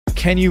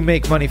can you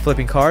make money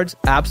flipping cards?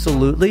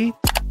 Absolutely.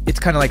 It's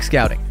kind of like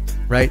scouting,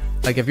 right?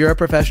 Like if you're a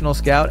professional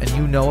scout and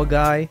you know a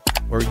guy,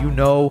 or you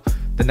know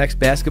the next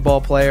basketball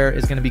player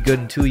is going to be good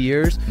in 2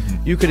 years,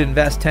 you could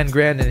invest 10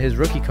 grand in his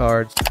rookie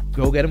cards,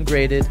 go get him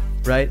graded,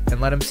 right?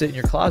 And let him sit in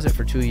your closet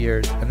for 2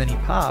 years, and then he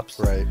pops,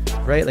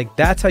 right? Like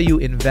that's how you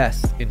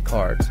invest in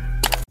cards.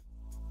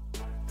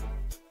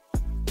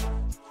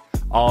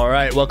 All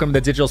right, welcome to the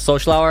Digital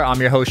Social Hour.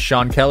 I'm your host,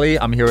 Sean Kelly.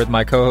 I'm here with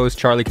my co-host,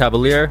 Charlie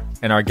Cavalier,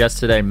 and our guest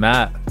today,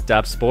 Matt,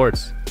 Dappz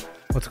Sports.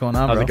 What's going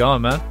on, How's bro? it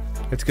going, man?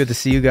 It's good to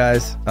see you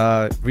guys.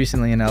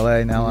 Recently in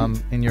LA, now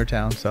I'm in your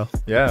town, so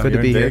yeah, good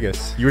to be in here.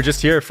 Vegas. You were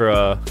just here for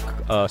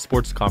a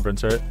sports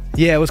conference, right?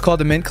 Yeah, it was called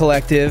the Mint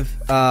Collective.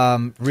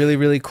 Really,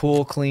 really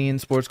cool, clean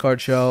sports card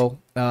show.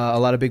 A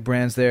lot of big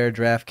brands there: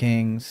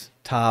 DraftKings,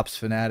 Dappz,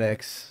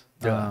 Fanatics.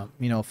 Yeah.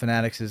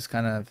 Fanatics is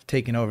kind of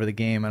taking over the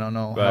game. I don't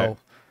know Right. how.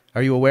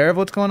 Are you aware of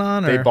what's going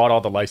on? They or? bought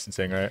all the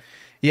licensing, right?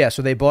 Yeah,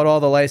 so they bought all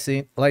the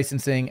licensing,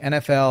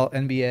 NFL,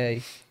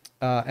 NBA,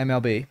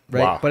 MLB,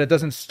 right? Wow. But it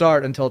doesn't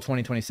start until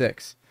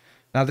 2026.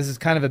 Now, this is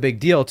kind of a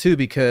big deal, too,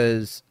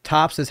 because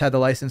Dappz has had the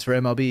license for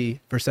MLB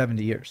for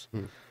 70 years.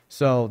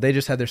 So they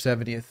just had their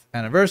 70th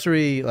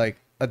anniversary, like,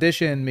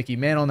 edition, Mickey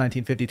Mantle,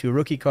 1952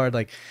 rookie card.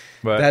 Like,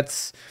 Right.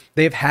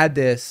 they've had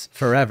this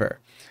forever.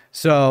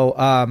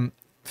 So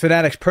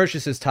Fanatics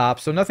purchases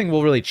Dappz, so nothing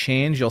will really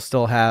change. You'll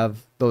still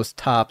have those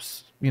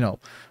Dappz,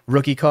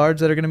 rookie cards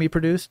that are going to be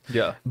produced.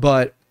 Yeah.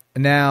 But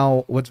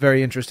now what's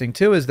very interesting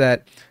too is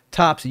that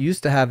Dappz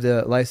used to have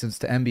the license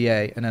to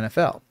NBA and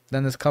NFL.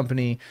 Then this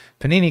company,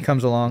 Panini,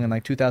 comes along in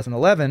like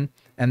 2011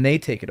 and they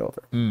take it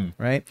over,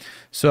 right?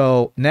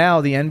 So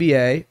now the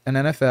NBA and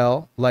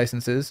NFL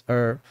licenses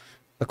are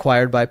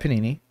acquired by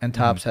Panini and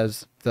Dappz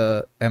has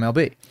the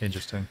MLB.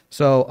 Interesting.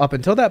 So up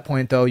until that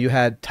point, though, you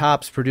had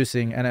Dappz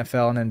producing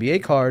NFL and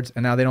NBA cards,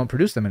 and now they don't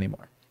produce them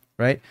anymore,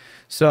 right?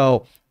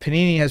 So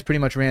Panini has pretty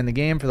much ran the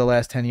game for the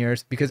last 10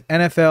 years because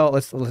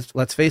NFL,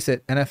 let's face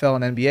it, NFL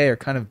and NBA are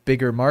kind of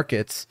bigger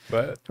markets,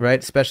 right?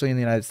 Especially in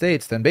the United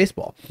States than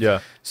baseball. Yeah.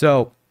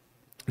 So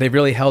they've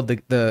really held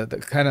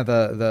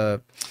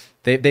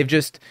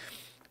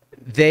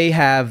they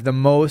have the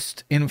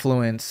most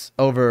influence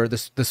over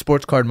the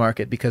sports card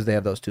market because they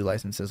have those two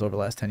licenses over the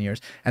last 10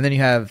 years. And then you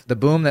have the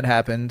boom that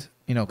happened,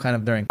 kind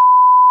of during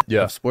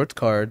of sports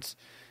cards,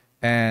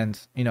 and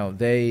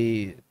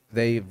they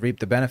reap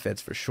the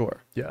benefits for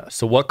sure. Yeah.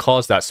 So what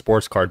caused that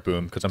sports card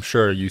boom? Because I'm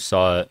sure you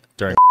saw it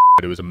during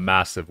but it was a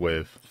massive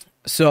wave.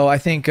 So I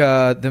think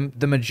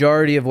the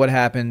majority of what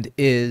happened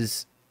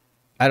is,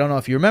 I don't know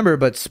if you remember,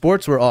 but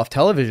sports were off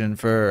television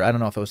for, I don't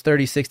know if it was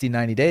 30, 60,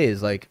 90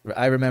 days. Like,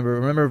 I remember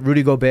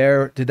Rudy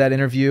Gobert did that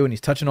interview and he's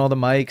touching all the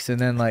mics, and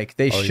then like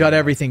they shut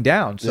everything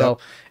down. So,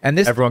 and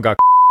this, everyone got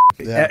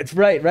it's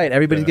right.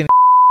 Everybody's getting,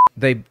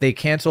 they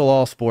cancel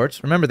all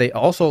sports. Remember, they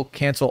also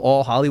cancel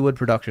all Hollywood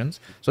productions.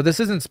 So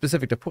this isn't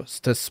specific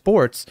to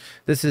sports.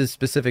 This is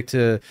specific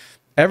to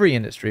every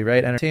industry,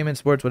 right? Entertainment,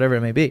 sports, whatever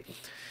it may be.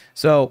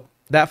 So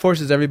that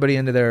forces everybody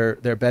into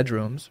their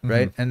bedrooms,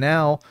 right? And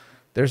now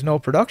there's no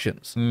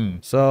productions.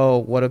 So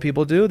what do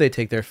people do? They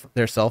take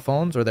their cell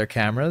phones or their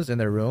cameras in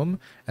their room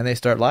and they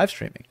start live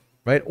streaming,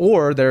 right?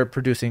 Or they're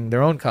producing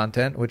their own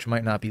content, which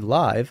might not be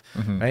live,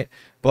 right?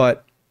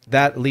 But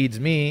that leads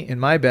me in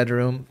my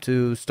bedroom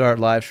to start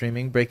live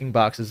streaming, breaking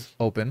boxes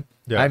open.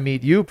 I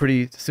meet you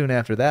pretty soon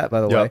after that,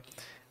 by the way.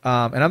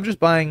 And I'm just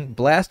buying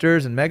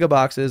blasters and mega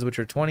boxes, which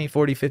are $20,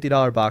 $40,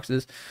 $50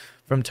 boxes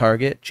from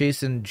Target,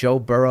 chasing Joe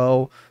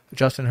Burrow,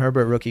 Justin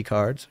Herbert rookie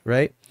cards,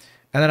 right?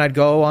 And then I'd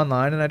go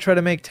online and I'd try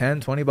to make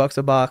 10, 20 bucks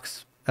a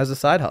box as a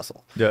side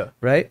hustle. Yeah.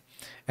 Right?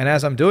 And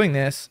as I'm doing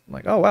this, I'm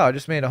like, oh, wow, I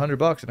just made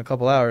 $100 in a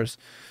couple hours.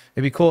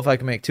 It'd be cool if I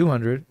could make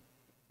 200.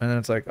 And then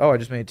it's like, oh, I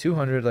just made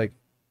 200. Like,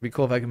 it'd be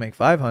cool if I could make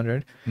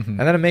 500. And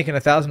then I'm making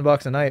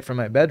 $1,000 a night from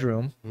my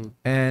bedroom.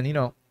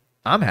 And,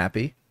 I'm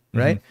happy.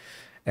 Right?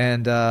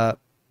 And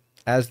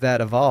as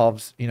that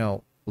evolves,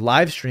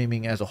 live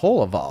streaming as a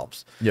whole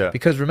evolves. Yeah.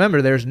 Because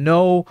remember, there's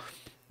no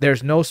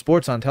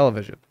sports on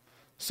television.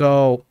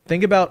 So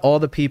think about all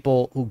the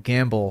people who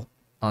gamble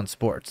on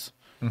sports,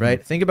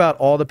 right? Think about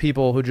all the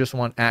people who just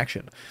want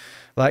action.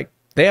 Like,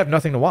 they have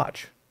nothing to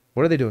watch.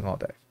 What are they doing all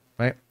day,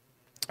 right?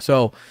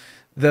 So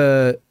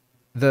the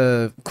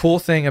cool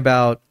thing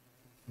about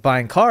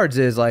buying cards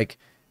is, like,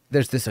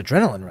 there's this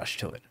adrenaline rush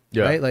to it,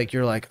 right? Like,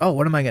 you're like, oh,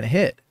 what am I going to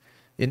hit?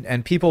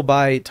 And people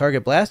buy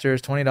Target blasters,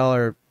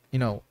 $20,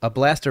 a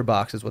blaster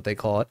box is what they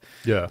call it.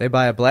 Yeah. They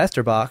buy a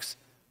blaster box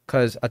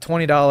because a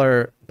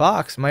 $20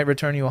 box might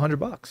return you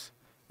 $100.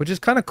 Which is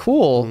kind of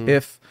cool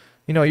if,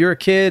 you're a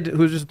kid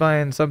who's just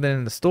buying something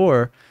in the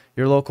store,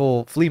 your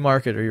local flea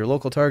market or your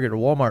local Target or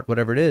Walmart,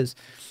 whatever it is.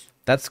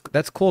 That's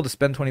cool to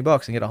spend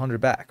 $20 and get $100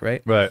 back,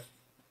 right? Right.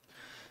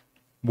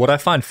 What I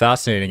find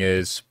fascinating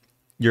is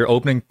you're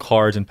opening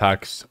cards and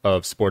packs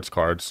of sports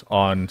cards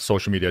on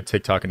social media,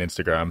 TikTok and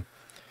Instagram.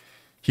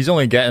 He's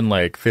only getting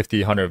like 50,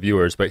 100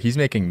 viewers, but he's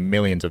making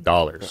millions of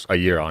dollars a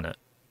year on it.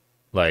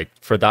 Like,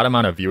 for that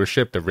amount of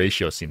viewership, the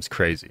ratio seems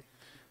crazy.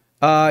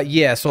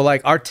 Yeah, so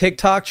like our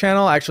TikTok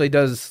channel actually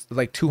does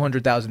like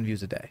 200,000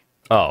 views a day.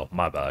 Oh,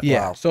 my bad.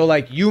 Yeah. Wow. So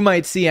like you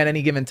might see at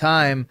any given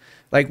time,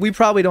 like we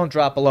probably don't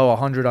drop below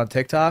 100 on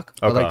TikTok.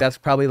 But Okay. like that's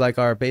probably like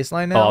our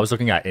baseline Oh, now. I was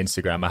looking at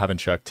Instagram. I haven't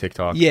checked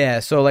TikTok.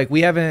 Yeah. So like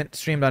we haven't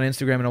streamed on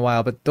Instagram in a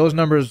while, but those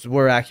numbers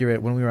were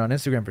accurate when we were on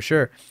Instagram for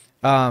sure.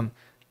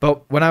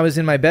 But when I was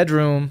in my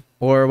bedroom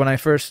or when I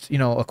first,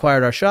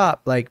 acquired our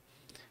shop, like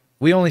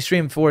we only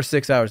streamed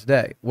 4-6 hours a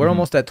day. We're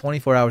almost at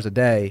 24 hours a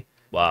day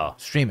Wow.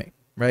 streaming,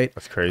 right?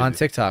 That's crazy. On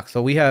TikTok.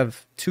 So we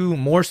have 2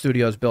 more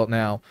studios built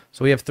now.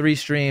 So we have 3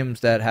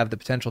 streams that have the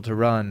potential to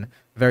run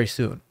very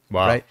soon.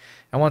 Wow. Right.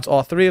 And once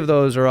all 3 of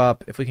those are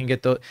up, if we can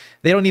get those,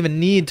 they don't even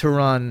need to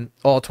run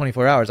all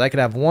 24 hours. I could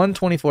have one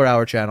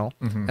 24-hour channel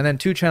and then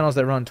 2 channels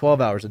that run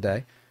 12 hours a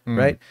day.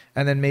 Right.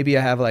 And then maybe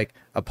I have like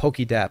a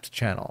Dappz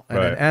channel and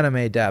an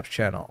anime Dappz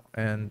channel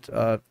and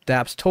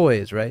Dappz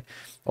toys. Right.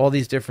 All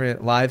these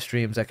different live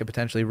streams that could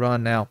potentially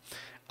run. Now,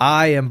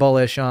 I am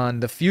bullish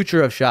on the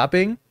future of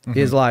shopping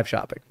is live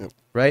shopping.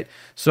 Right.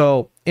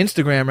 So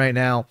Instagram right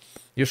now,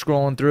 you're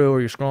scrolling through or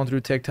you're scrolling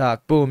through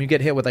TikTok, boom, you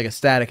get hit with like a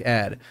static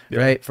ad,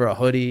 right? For a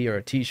hoodie or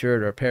a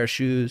t-shirt or a pair of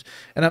shoes.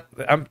 And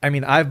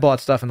I've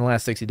bought stuff in the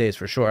last 60 days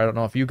for sure. I don't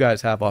know if you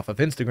guys have off of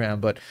Instagram,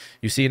 but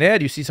you see an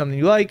ad, you see something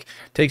you like,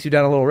 takes you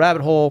down a little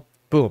rabbit hole,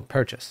 boom,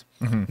 purchase.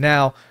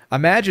 Now,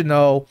 imagine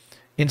though,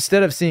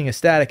 instead of seeing a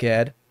static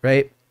ad,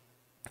 right?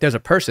 There's a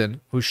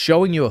person who's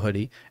showing you a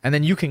hoodie, and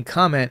then you can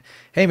comment,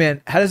 hey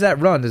man, how does that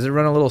run? Does it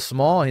run a little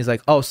small? And he's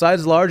like, oh,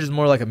 size large is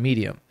more like a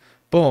medium.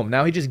 Boom.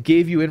 Now he just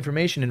gave you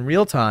information in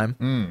real time,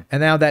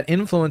 and now that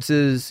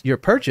influences your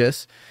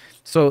purchase.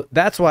 So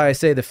that's why I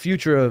say the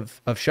future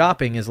of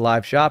shopping is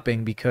live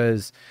shopping,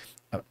 because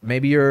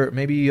maybe you're a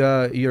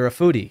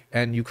foodie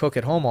and you cook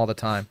at home all the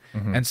time,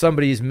 and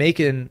somebody's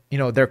making,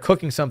 they're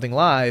cooking something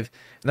live,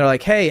 and they're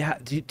like, hey,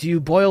 do you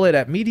boil it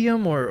at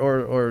medium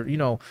or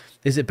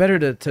is it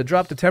better to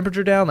drop the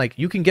temperature down? Like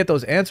you can get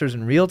those answers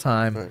in real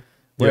time,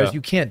 whereas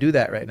you can't do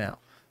that right now.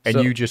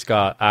 And you just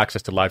got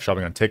access to live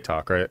shopping on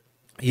TikTok, right?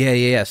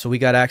 Yeah. So we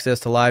got access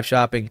to live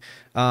shopping.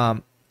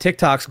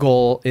 TikTok's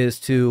goal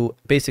is to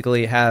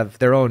basically have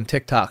their own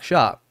TikTok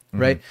shop,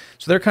 right?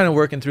 So they're kind of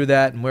working through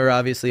that, and we're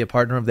obviously a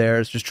partner of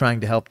theirs, just trying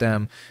to help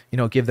them,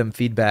 give them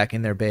feedback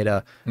in their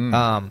beta.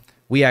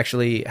 We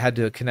actually had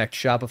to connect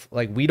Shopify.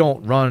 Like we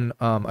don't run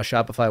a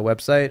Shopify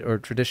website, or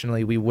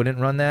traditionally we wouldn't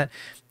run that.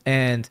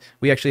 And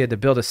we actually had to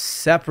build a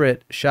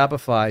separate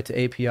Shopify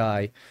to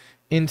API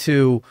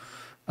into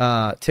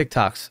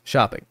TikTok's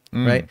shopping,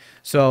 right?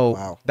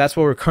 So that's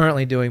what we're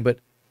currently doing, but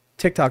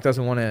TikTok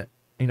doesn't want to,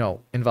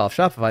 involve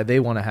Shopify. They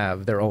want to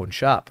have their own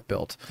shop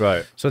built,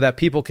 Right. so that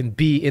people can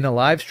be in a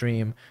live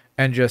stream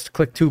and just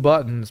click 2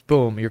 buttons,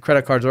 boom, your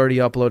credit card's already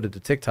uploaded to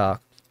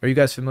TikTok. Are you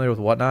guys familiar with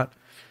Whatnot?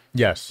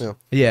 Yes.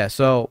 Yeah,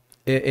 so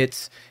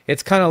it's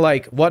kind of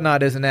like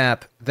Whatnot is an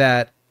app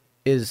that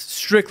is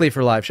strictly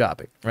for live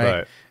shopping,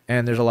 right?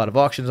 And there's a lot of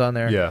auctions on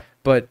there. Yeah.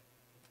 But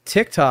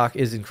TikTok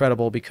is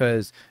incredible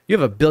because you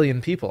have 1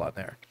 billion people on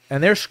there,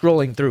 and they're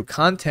scrolling through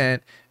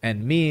content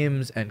and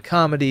memes and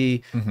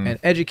comedy and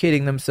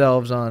educating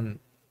themselves on,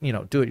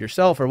 do it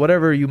yourself or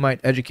whatever you might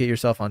educate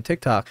yourself on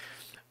TikTok.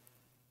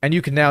 And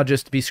you can now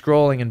just be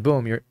scrolling and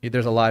boom,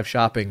 there's a live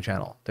shopping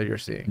channel that you're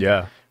seeing.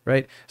 Yeah.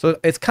 Right. So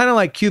it's kind of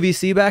like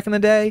QVC back in the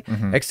day,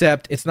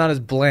 except it's not as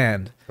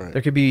bland. Right.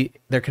 There could be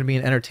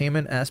an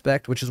entertainment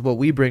aspect, which is what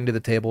we bring to the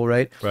table,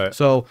 right? Right.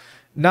 So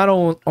not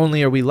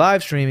only are we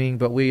live streaming,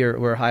 but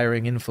we're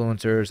hiring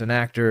influencers and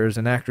actors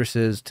and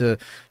actresses to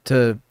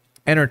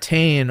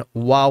entertain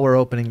while we're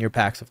opening your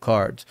packs of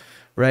cards,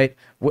 right?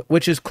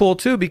 Which is cool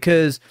too,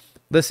 because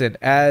listen,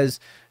 as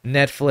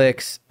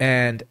Netflix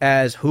and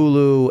as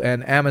Hulu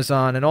and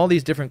Amazon and all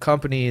these different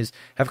companies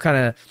have kind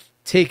of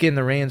taken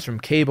the reins from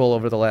cable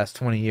over the last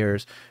 20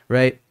 years,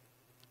 right?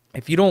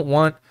 If you don't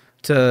want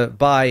to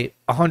buy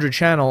 100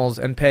 channels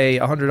and pay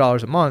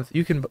 $100 a month,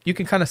 you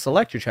can kind of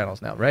select your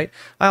channels now, right?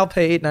 I'll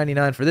pay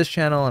 $8.99 for this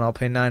channel and I'll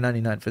pay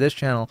 $9.99 for this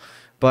channel,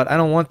 but I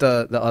don't want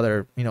the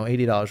other,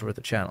 $80 worth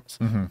of channels,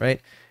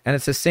 right? And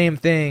it's the same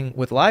thing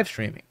with live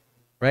streaming,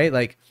 right?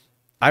 Like,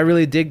 I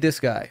really dig this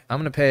guy. I'm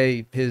going to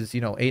pay his,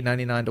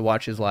 $8.99 to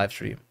watch his live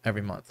stream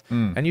every month.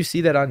 And you see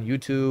that on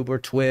YouTube or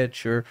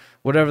Twitch or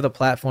whatever the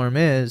platform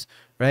is,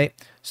 right?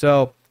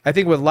 So I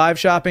think with live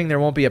shopping, there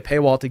won't be a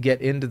paywall to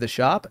get into the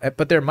shop,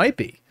 but there might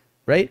be,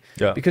 right?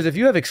 Yeah. Because if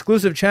you have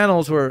exclusive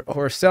channels who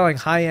are selling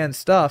high-end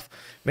stuff,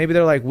 maybe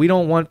they're like, we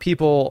don't want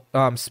people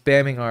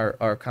spamming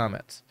our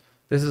comments.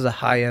 This is a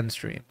high-end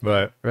stream,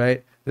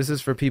 right? This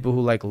is for people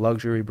who like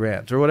luxury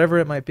brands or whatever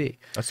it might be.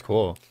 That's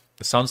cool.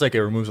 It sounds like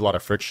it removes a lot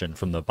of friction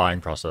from the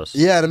buying process.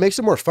 Yeah, and it makes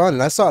it more fun.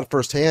 And I saw it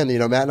firsthand.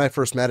 Matt and I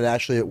first met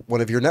actually at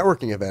one of your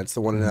networking events,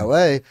 the one in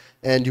LA.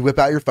 And you whip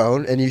out your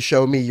phone and you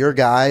show me your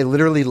guy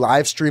literally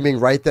live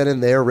streaming right then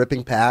and there,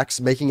 ripping packs,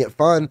 making it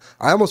fun.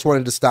 I almost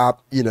wanted to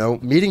stop,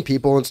 meeting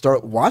people and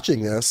start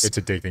watching this. It's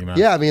addicting, man.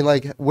 Yeah, I mean,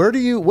 like, what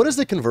is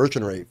the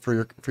conversion rate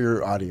for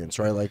your audience,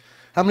 right? Like,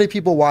 how many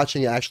people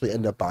watching actually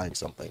end up buying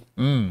something?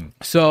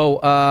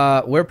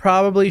 So we're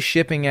probably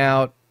shipping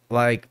out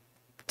like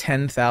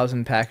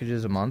 10,000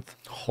 packages a month.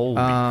 Holy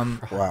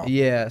crap. Wow.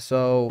 Yeah,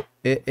 so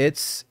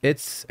it's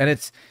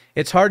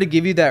hard to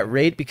give you that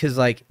rate because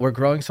like we're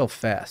growing so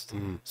fast.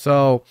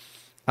 So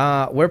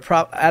we're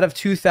out of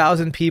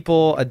 2,000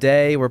 people a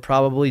day, we're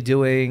probably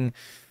doing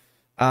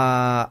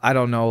I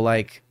don't know,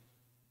 like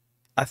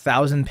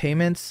 1,000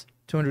 payments,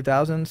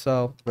 200,000.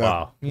 So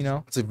Wow. you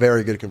know, It's a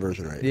very good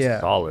conversion rate.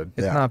 yeah, Solid.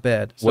 it's Yeah. not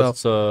bad.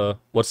 So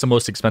What's the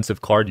most expensive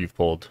card you've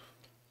pulled?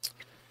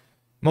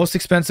 most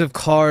expensive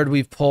card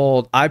we've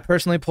pulled. I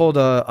personally pulled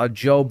a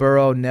Joe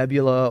Burrow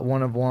Nebula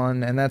 1 of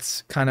 1, and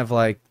that's kind of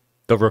like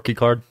The rookie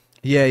card?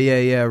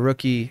 yeah,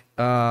 rookie.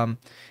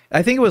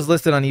 I think it was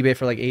listed on eBay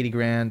for like 80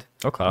 grand.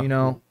 Okay. You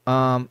know,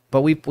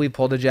 but we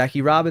pulled a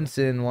Jackie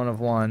Robinson 1 of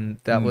 1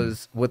 that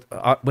was with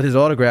his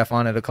autograph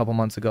on it a couple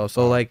months ago.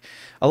 So like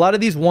a lot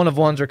of these 1 of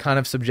 1s are kind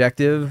of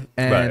subjective,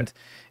 and Right.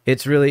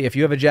 it's really, if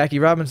you have a Jackie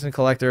Robinson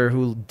collector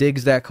who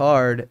digs that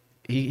card,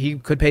 he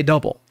could pay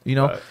double. You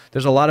know, Right.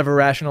 there's a lot of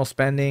irrational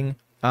spending.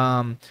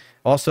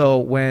 Also,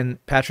 when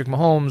Patrick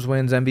Mahomes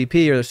wins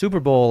MVP or the Super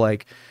Bowl,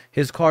 like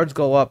his cards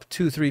go up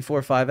 2, 3,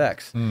 4,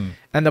 5x.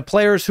 And the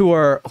players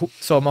so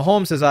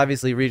Mahomes has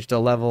obviously reached a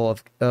level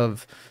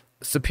of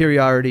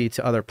superiority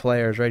to other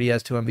players, right? He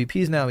has 2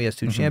 MVPs now, he has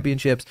 2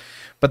 championships.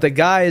 But the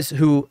guys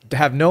who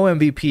have no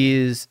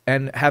MVPs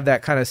and have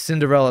that kind of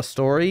Cinderella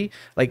story,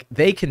 like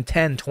they can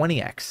 10,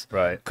 20x.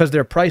 Right. Because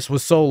their price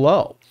was so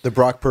low. The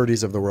Brock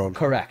Purdy's of the world.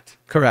 Correct.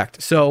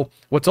 So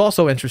what's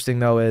also interesting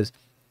though is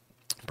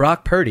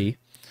Brock Purdy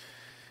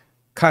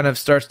kind of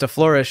starts to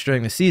flourish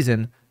during the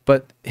season,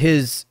 but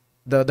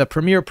the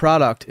premier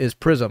product is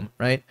Prism,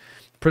 right?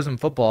 Prism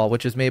Football,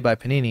 which is made by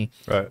Panini.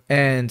 Right.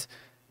 And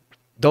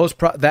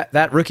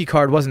that rookie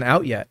card wasn't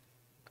out yet.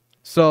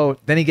 So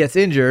then he gets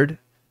injured,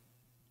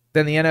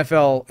 then the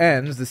NFL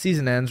ends, the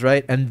season ends,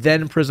 right? And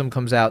then Prism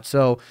comes out.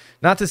 So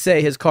not to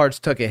say his cards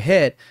took a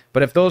hit,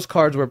 but if those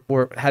cards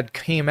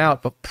came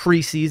out but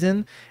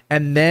preseason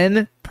and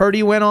then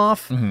Purdy went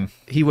off,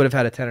 he would have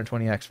had a 10 or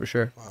 20x for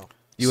sure. Wow.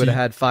 You would have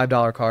had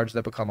 $5 cards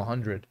that become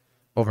 100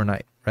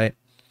 overnight, right?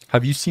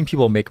 Have you seen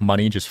people make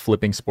money just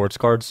flipping sports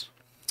cards?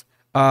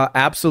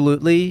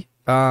 Absolutely.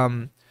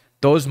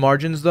 Those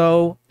margins,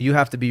 though, you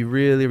have to be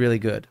really, really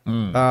good.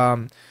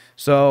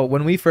 So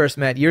when we first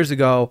met years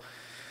ago,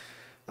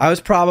 I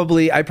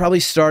probably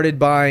started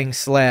buying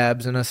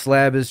slabs, and a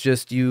slab is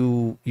just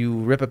you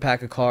rip a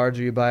pack of cards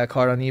or you buy a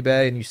card on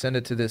eBay and you send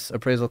it to this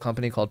appraisal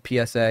company called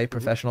PSA,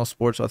 Professional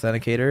Sports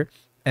Authenticator,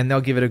 and they'll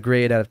give it a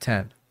grade out of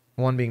 10.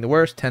 1 being the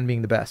worst, 10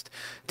 being the best.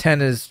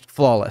 10 is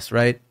flawless,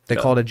 right? They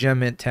call it a gem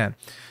mint 10.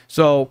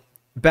 So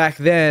back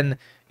then,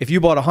 if you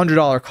bought a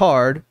 $100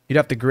 card, you'd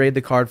have to grade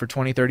the card for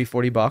 20, 30,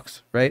 40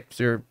 bucks, right?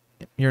 So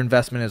your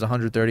investment is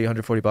 130,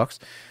 140 bucks.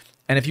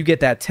 And if you get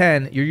that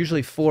 10, you're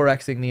usually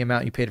 4xing the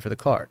amount you paid for the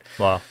card.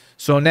 Wow.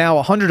 So now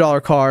a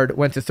 $100 card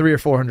went to 300 or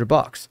 400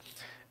 bucks.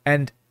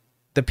 And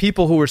the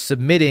people who were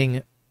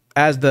submitting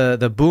as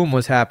the boom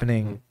was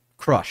happening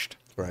crushed.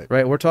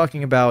 Right? We're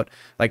talking about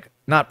like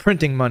not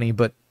printing money,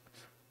 but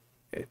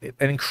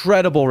an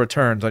incredible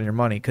returns on your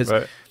money. Because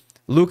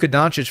Luka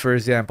Doncic, for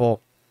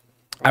example,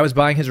 I was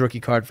buying his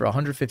rookie card for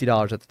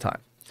 $150 at the time.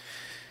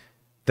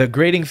 The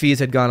grading fees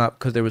had gone up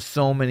because there was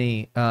so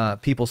many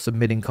people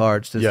submitting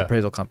cards to this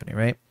appraisal company,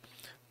 right?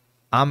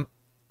 I'm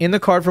in the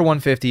card for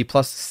 $150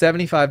 plus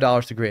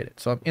 $75 to grade it.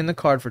 So I'm in the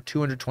card for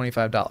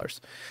 $225.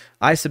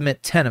 I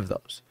submit 10 of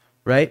those,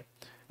 right?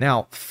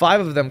 Now,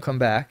 5 of them come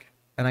back,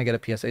 and I get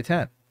a PSA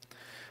 10.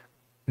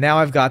 Now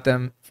I've got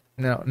them.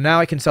 Now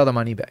I can sell them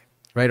on eBay,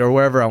 right? Or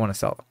wherever I want to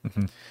sell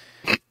them.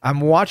 I'm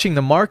watching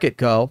the market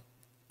go,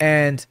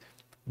 and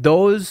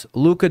those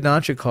Luka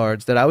Doncic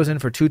cards that I was in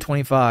for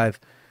 $225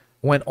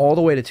 went all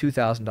the way to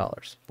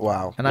 $2,000.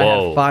 Wow. And I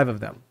had 5 of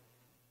them,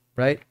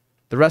 right?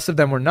 The rest of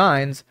them were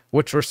 9s,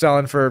 which were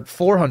selling for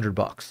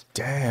 $400.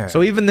 Damn.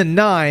 So even the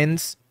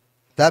 9s,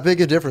 That big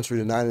a difference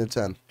between a 9 and a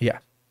 10. yeah.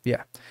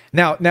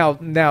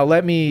 Now,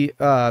 let me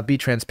be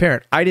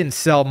transparent. I didn't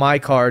sell my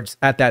cards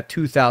at that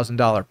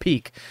 $2,000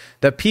 peak.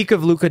 The peak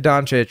of Luka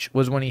Doncic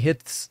was when he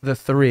hits the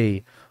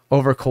 3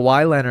 over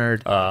Kawhi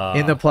Leonard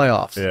in the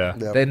playoffs. Yeah.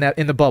 Yep.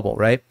 In the bubble,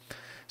 right?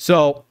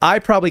 So I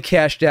probably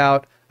cashed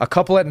out a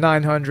couple at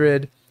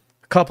 900,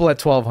 a couple at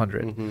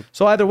 1,200.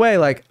 So either way,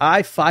 like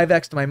I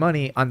 5x'd my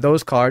money on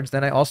those cards.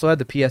 Then I also had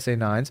the PSA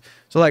 9s.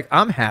 So like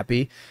I'm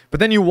happy. But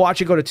then you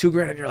watch it go to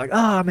 $2,000 and you're like,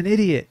 I'm an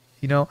idiot,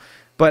 you know?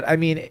 But I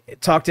mean,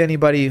 talk to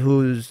anybody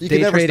who's You day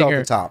can never trading start or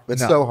at the top.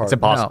 It's No. so hard. It's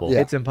impossible. No,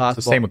 Yeah. it's impossible.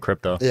 It's the same with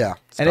crypto. Yeah.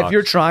 And if Stocks.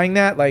 you're trying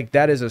that, like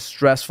that is a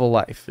stressful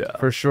life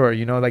for sure.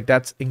 You know, like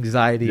that's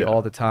anxiety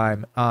all the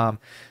time.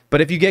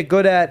 But if you get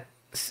good at,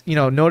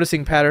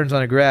 noticing patterns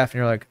on a graph and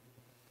you're like,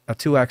 a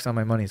 2x on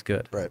my money is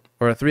good. Right.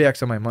 Or a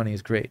 3x on my money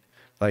is great.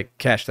 Like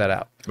cash that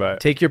out. Right.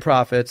 Take your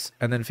profits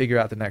and then figure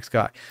out the next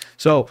guy.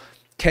 So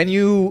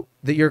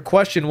your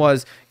question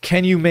was,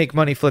 can you make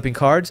money flipping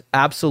cards?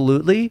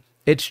 Absolutely.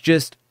 It's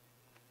just,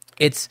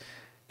 it's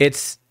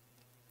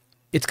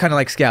kind of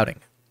like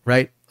scouting,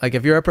 right? Like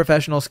if you're a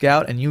professional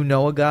scout and you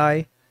know a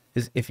guy,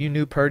 if you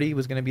knew Purdy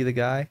was going to be the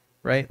guy,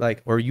 right?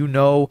 Like, or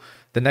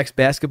the next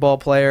basketball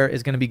player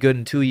is going to be good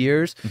in 2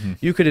 years.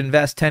 You could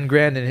invest 10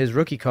 grand in his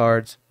rookie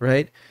cards,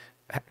 right?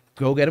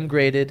 Go get him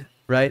graded,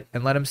 right?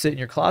 And let him sit in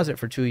your closet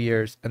for 2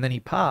 years, and then he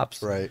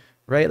pops, Right.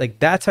 right? Like,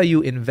 that's how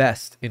you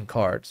invest in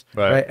cards,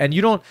 right? And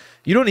you don't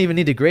even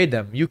need to grade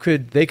them.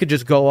 They could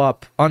just go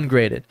up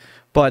ungraded,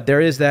 but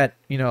there is that,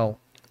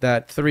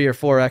 that 3 or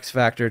 4x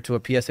factor to a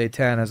PSA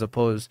 10 as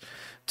opposed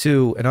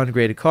to an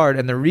ungraded card.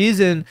 And the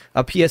reason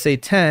a PSA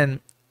 10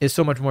 is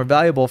so much more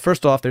valuable,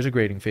 first off, there's a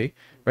grading fee,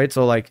 right?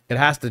 So like it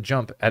has to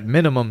jump at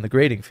minimum the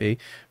grading fee,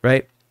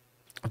 right?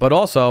 But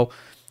also,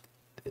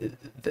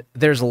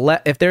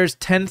 if there's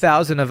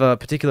 10,000 of a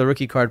particular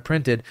rookie card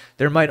printed,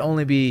 there might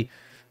only be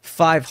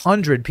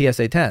 500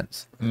 PSA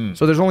 10s.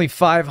 So there's only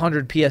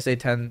 500 PSA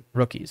 10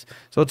 rookies.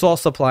 So it's all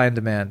supply and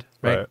demand,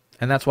 right?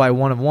 And that's why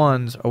one of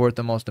ones are worth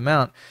the most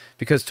amount,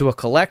 because to a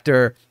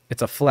collector,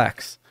 it's a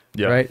flex,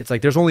 right? It's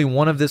like there's only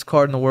one of this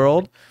card in the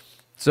world.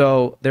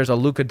 So there's a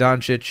Luka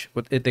Doncic,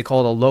 they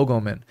call it a logo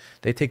man.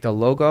 They take the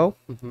logo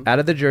out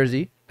of the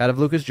jersey, out of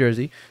Luka's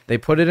jersey. They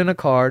put it in a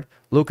card.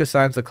 Luka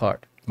signs the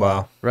card.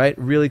 Wow. Right?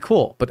 Really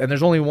cool. And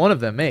there's only one of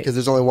them made. Because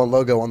there's only one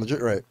logo on the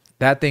jersey, right?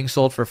 That thing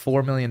sold for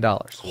 $4 million.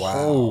 Wow.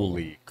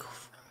 Holy crap.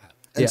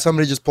 And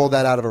somebody just pulled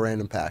that out of a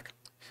random pack.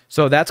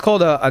 So that's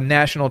called a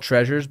National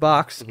Treasures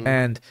box,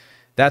 and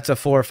that's a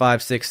 $4,000,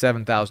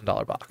 $5,000, $6,000,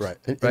 $7 box. Right.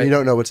 And you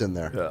don't know what's in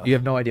there. Yeah. You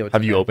have no idea what's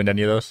Have in you there. opened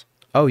any of those?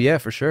 Oh, yeah,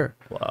 for sure.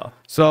 Wow.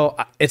 So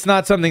it's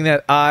not something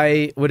that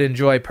I would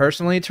enjoy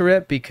personally to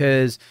rip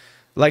because,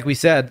 like we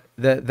said,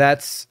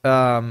 that's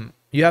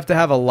you have to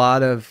have a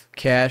lot of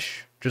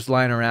cash just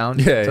lying around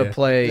to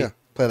play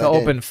that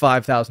open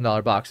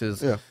 $5,000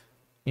 boxes.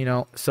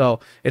 Yeah.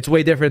 So it's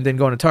way different than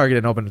going to Target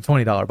and opening a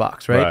 $20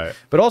 box, right? Right.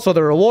 But also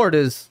the reward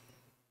is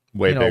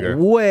Way bigger.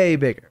 Way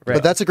bigger. Right.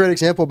 But that's a great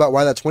example about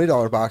why that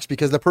 $20 box,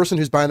 because the person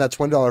who's buying that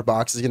 $20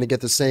 box is going to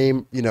get the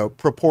same,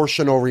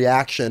 proportional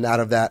reaction out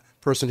of that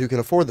person who can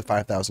afford the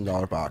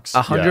 $5,000 box.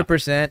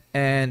 100%.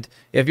 And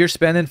if you're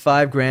spending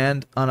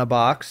 $5,000 on a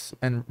box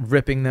and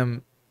ripping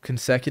them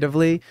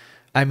consecutively,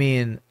 I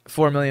mean,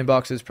 $4 million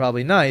is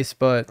probably nice,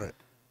 but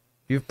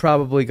you've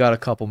probably got a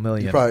couple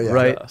million,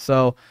 right? Yeah.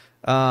 So,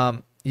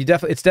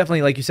 it's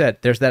definitely like you said.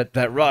 There's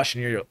that rush,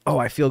 and you're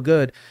I feel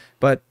good,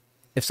 but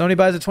if somebody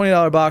buys a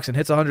 $20 box and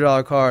hits a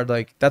 $100 card,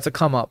 like that's a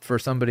come up for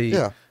somebody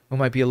who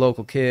might be a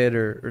local kid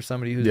or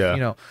somebody who's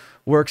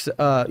works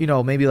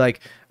maybe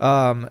like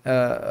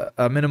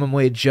a minimum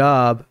wage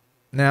job.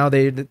 Now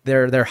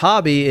their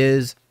hobby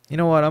is, I'm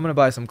going to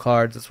buy some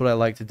cards. That's what I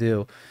like to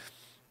do.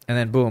 And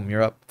then boom,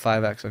 you're up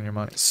 5x on your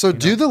money. So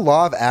do the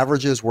law of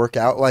averages work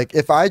out? Like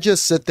if I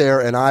just sit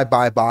there and I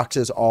buy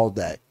boxes all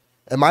day,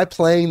 am I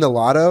playing the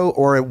lotto,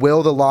 or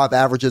will the law of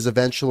averages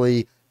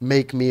eventually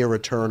make me a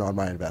return on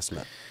my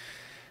investment?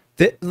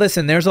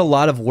 Listen, there's a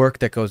lot of work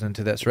that goes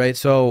into this, right?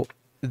 So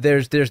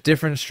there's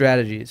different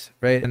strategies,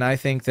 right? And I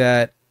think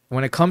that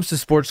when it comes to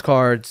sports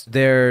cards,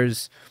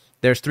 there's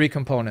 3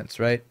 components,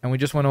 right? And we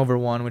just went over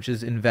one, which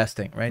is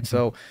investing, right? Mm-hmm.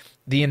 So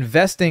the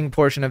investing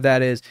portion of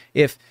that is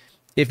if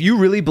you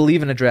really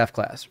believe in a draft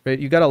class, right?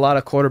 You got a lot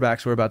of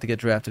quarterbacks who are about to get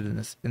drafted in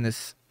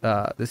this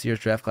year's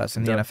draft class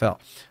in the NFL.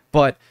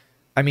 But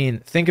I mean,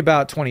 think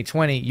about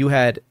 2020. You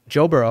had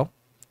Joe Burrow,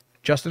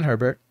 Justin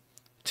Herbert,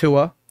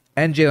 Tua,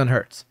 and Jalen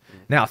Hurts.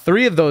 Now,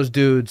 3 of those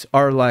dudes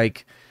are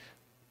like,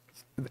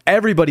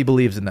 everybody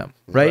believes in them,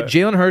 right?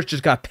 Jalen Hurts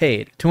just got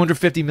paid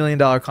 $250 million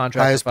contract.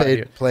 Highest for 5 paid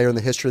years. player in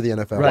the history of the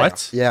NFL. Right.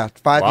 What? Yeah,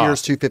 5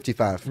 years,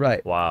 255.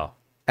 Right. Wow.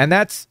 And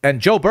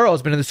Joe Burrow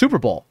has been in the Super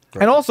Bowl.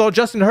 Right. And also,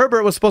 Justin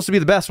Herbert was supposed to be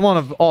the best one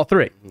of all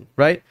 3,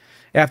 right?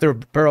 After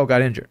Burrow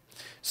got injured.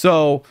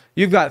 So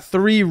you've got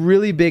 3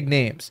 really big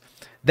names.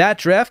 That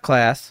draft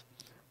class,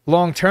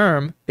 long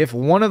term, if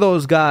one of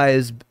those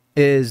guys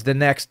is the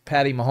next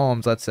Patty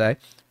Mahomes, let's say,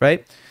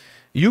 right?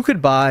 You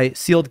could buy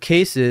sealed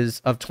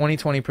cases of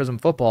 2020 Prism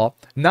football,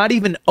 not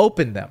even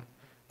open them,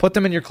 put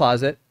them in your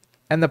closet,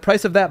 and the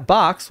price of that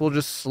box will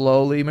just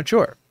slowly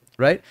mature,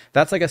 right?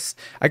 That's like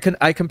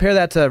I compare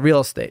that to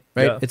real estate,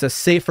 right? Yeah. It's a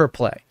safer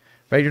play,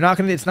 right?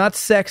 It's not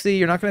sexy.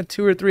 You're not going to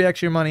 2 or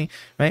 3x your money,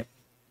 right?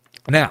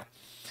 Now,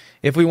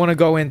 if we want to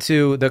go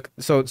into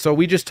so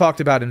we just talked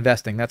about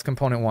investing. That's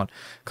component 1.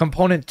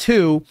 Component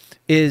 2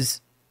 is,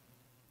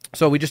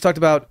 so we just talked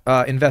about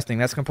investing.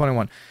 That's component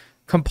 1.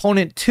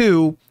 Component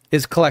 2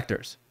 is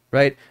collectors,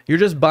 right? You're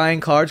just buying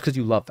cards because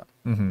you love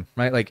them,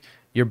 right? Like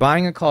you're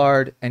buying a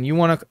card and you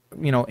want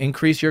to,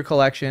 increase your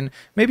collection.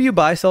 Maybe you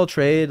buy, sell,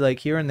 trade, like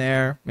here and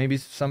there. Maybe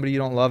somebody you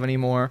don't love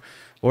anymore,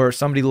 or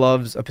somebody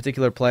loves a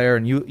particular player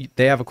and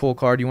they have a cool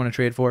card you want to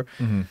trade for.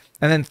 And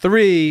then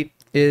 3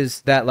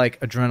 is that like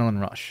adrenaline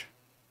rush,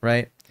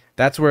 right?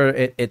 That's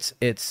where it's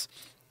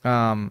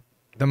the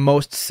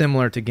most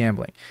similar to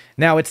gambling.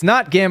 Now, it's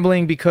not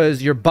gambling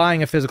because you're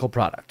buying a physical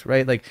product,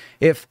 right? Like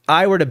if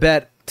I were to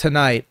bet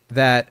tonight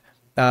that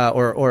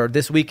or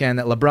this weekend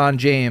that LeBron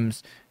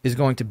James is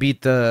going to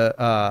beat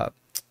the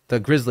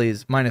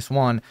Grizzlies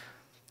 -1,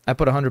 I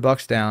put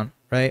 $100 down,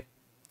 right?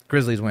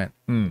 Grizzlies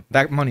win.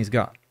 That money's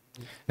gone.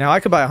 Now I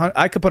could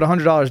put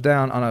 $100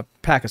 down on a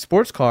pack of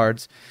sports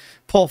cards,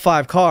 pull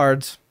 5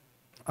 cards.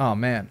 Oh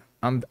man,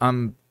 I'm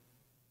down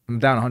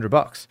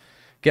 $100.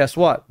 Guess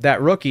what?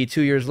 That rookie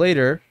 2 years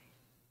later,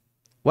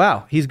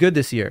 wow, he's good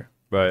this year.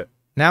 Right.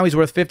 Now he's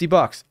worth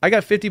 $50. I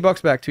got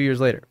 $50 back 2 years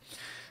later.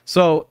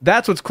 So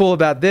that's what's cool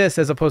about this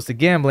as opposed to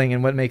gambling,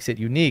 and what makes it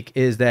unique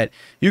is that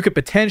you could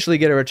potentially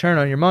get a return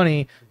on your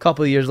money a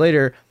couple of years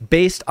later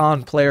based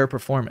on player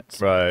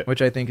performance. Right.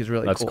 Which I think is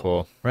really That's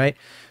cool. Right?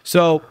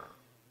 So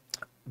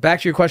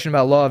back to your question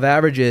about law of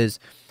averages,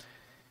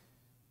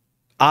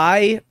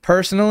 I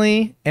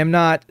personally am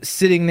not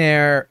sitting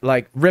there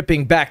like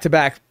ripping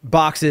back-to-back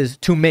boxes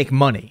to make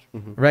money,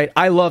 right?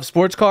 I love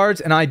sports cards,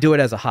 and I do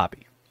it as a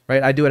hobby,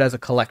 right? I do it as a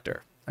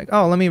collector. Like,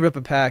 oh, let me rip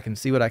a pack and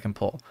see what I can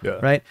pull,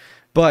 right?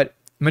 But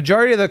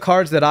majority of the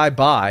cards that I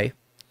buy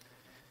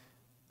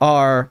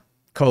are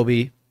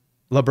Kobe,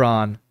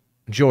 LeBron,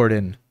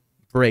 Jordan,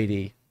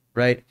 Brady,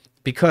 right?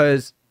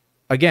 Because,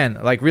 again,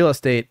 like real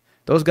estate,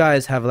 those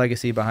guys have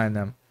legacy behind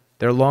them.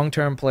 They're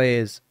long-term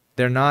plays.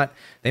 They're not,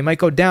 they might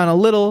go down a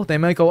little, they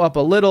might go up a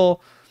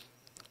little.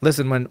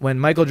 Listen, when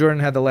Michael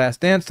Jordan had the Last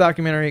Dance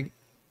documentary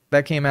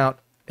that came out,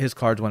 his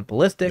cards went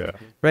ballistic,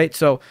 right?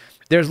 So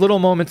there's little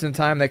moments in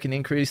time that can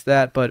increase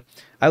that, but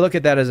I look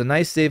at that as a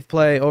nice safe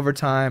play over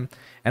time.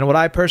 And what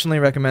I personally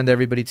recommend to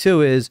everybody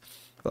too is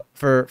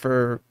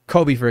for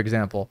Kobe, for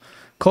example,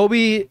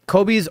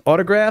 Kobe's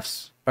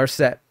autographs are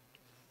set,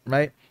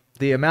 right?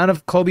 The amount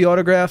of Kobe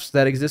autographs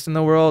that exist in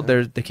the world,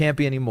 there can't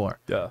be any more.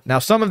 Yeah. Now,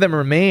 some of them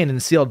remain in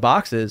sealed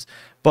boxes,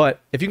 but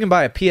if you can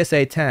buy a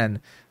PSA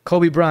 10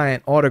 Kobe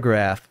Bryant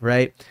autograph,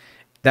 right,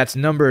 that's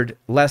numbered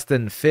less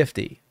than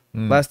 50,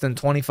 less than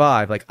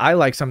 25. Like, I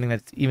like something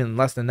that's even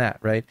less than that,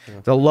 right?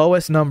 The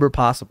lowest number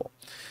possible.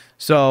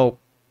 So,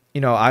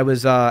 you know, I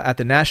was at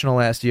the National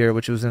last year,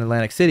 which was in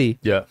Atlantic City.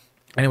 Yeah.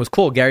 And it was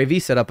cool. Gary Vee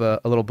set up a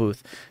little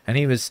booth, and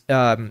he was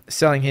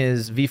selling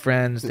his V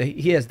Friends.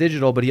 He has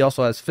digital, but he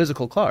also has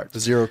physical cards. The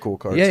Zero Cool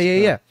cards.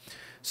 Yeah.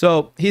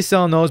 So he's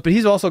selling those, but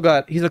he's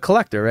a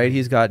collector, right?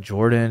 He's got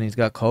Jordan, he's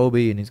got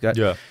Kobe, and he's got...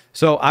 Yeah.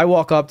 So I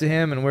walk up to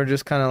him, and we're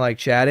just kind of like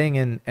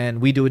chatting,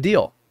 and we do a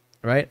deal,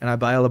 right? And I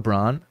buy a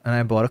LeBron, and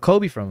I bought a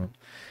Kobe from him.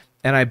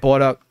 And I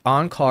bought a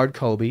on-card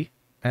Kobe,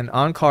 and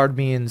on-card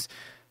means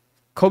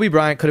Kobe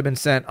Bryant could have been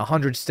sent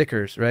 100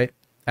 stickers, right?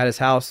 At his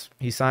house,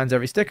 he signs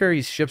every sticker,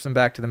 he ships them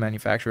back to the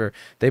manufacturer,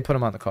 they put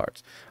them on the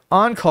cards.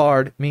 On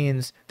card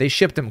means they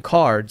shipped him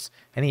cards,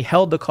 and he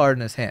held the card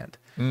in his hand,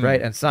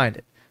 right, and signed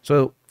it.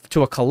 So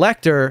to a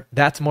collector,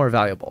 that's more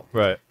valuable.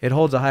 Right. It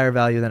holds a higher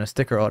value than a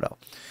sticker auto.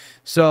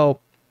 So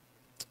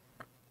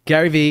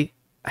Gary Vee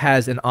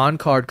has an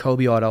on-card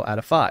Kobe auto out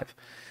of 5.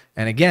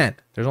 And again,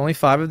 there's only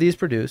 5 of these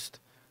produced.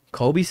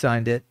 Kobe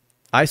signed it.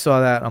 I saw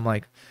that. I'm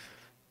like,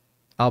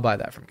 I'll buy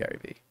that from Gary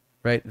Vee,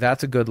 right?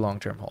 That's a good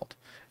long-term hold.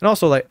 And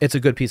also, like, it's a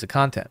good piece of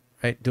content,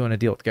 right? Doing a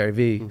deal with Gary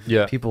Vee.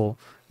 Yeah. People,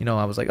 you know,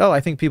 I was like, oh,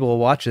 I think people will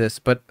watch this.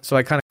 But so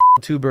I kind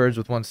of 2 birds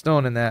with 1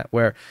 stone in that,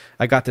 where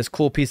I got this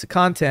cool piece of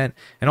content,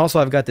 and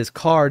also I've got this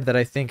card that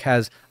I think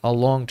has a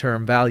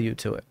long-term value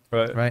to it.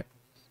 Right.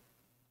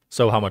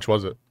 So how much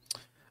was it?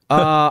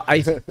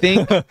 I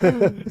think...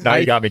 Now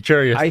you got me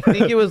curious. I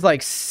think it was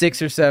like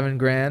 $6 or $7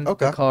 grand.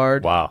 Okay. A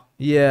card. Wow.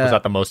 Yeah. Was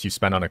that the most you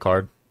spent on a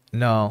card?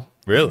 No.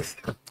 Really?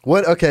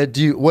 What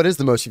is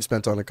the most you've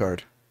spent on a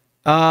card?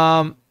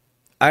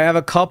 I have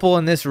a couple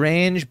in this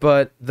range,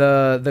 but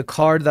the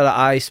card that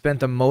I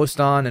spent the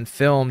most on and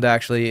filmed,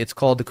 actually, it's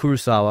called the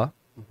Kurosawa.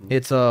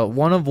 It's a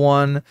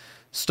 1-of-1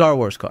 Star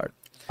Wars card.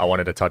 I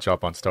wanted to touch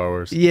up on Star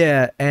Wars.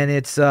 Yeah, and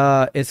it's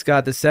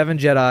got the 7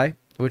 Jedi,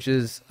 which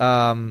is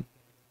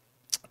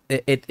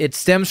it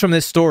stems from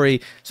this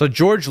story. So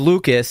George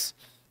Lucas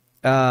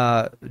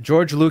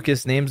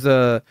names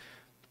the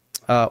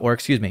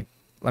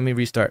let me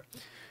restart.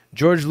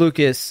 George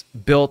Lucas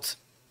built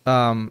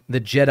the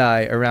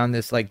Jedi around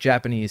this like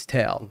Japanese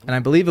tale, and I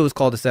believe it was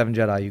called the 7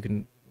 Jedi. You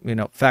can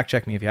fact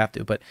check me if you have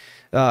to, but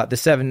the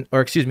 7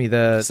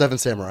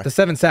 Samurai. The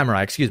 7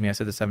 Samurai. Excuse me, I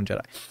said the 7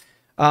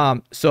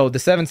 Jedi. So the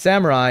 7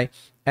 Samurai,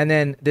 and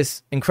then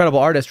this incredible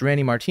artist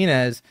Randy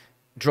Martinez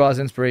draws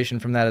inspiration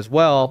from that as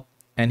well,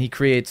 and he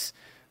creates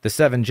the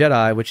 7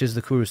 Jedi, which is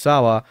the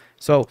Kurosawa.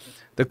 So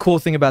the cool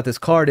thing about this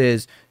card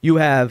is you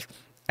have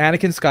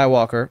Anakin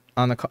Skywalker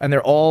on the and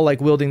they're all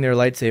like wielding their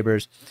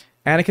lightsabers.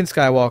 Anakin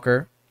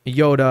Skywalker,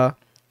 Yoda,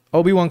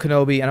 Obi-Wan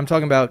Kenobi, and I'm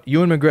talking about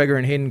Ewan McGregor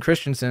and Hayden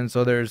Christensen.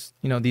 So there's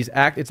these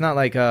it's not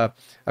like a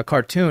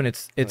cartoon.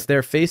 It's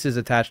their faces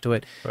attached to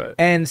it. Right.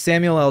 And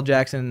Samuel L.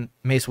 Jackson,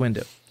 Mace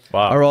Windu,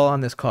 are all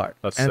on this card.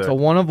 That's sick. It's a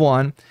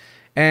 1-of-1.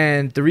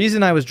 And the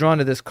reason I was drawn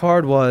to this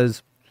card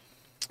was,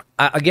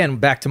 again,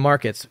 back to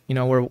markets.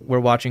 We're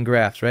watching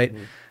graphs, right?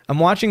 Mm-hmm. I'm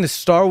watching the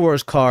Star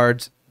Wars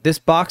cards. This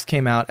box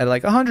came out at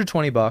like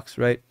 $120,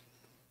 right?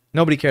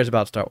 Nobody cares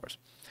about Star Wars.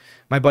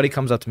 My buddy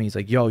comes up to me. He's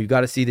like, yo, you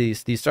got to see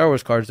these Star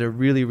Wars cards. They're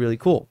really, really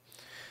cool.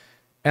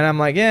 And I'm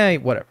like, yeah,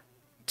 whatever.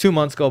 2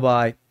 months go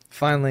by.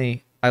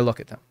 Finally, I look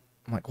at them.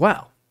 I'm like,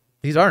 wow,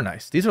 these are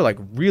nice. These are like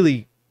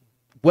really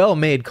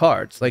well-made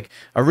cards. Like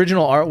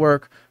original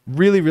artwork,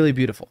 really, really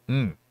beautiful.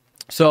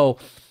 So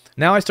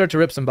Now I start to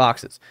rip some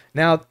boxes.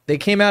 Now they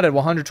came out at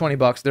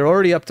 $120. They're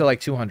already up to like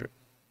 200,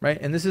 right?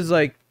 And this is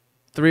like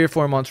 3 or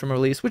 4 months from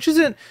release, which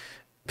isn't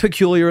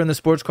peculiar in the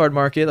sports card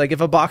market. Like if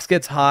a box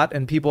gets hot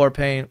and people are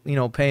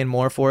paying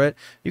more for it,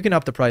 you can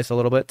up the price a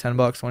little bit, $10,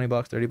 $20,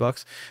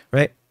 $30,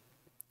 right?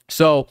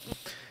 So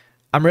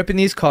I'm ripping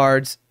these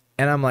cards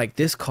and I'm like,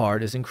 this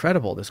card is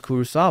incredible. This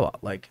Kurosawa,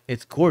 like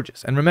it's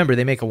gorgeous. And remember,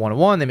 they make a 1 of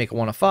 1, they make a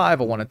 1 of 5,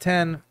 a 1 of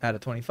 10 out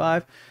of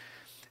 25.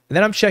 And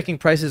then I'm checking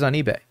prices on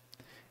eBay.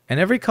 And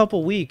every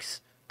couple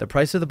weeks, the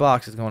price of the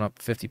box is going up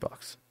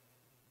 $50,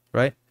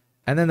 right?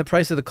 And then the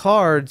price of the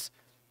cards,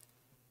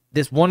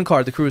 this one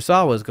card, the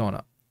Kurosawa, is going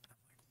up.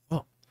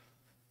 Whoa,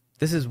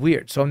 this is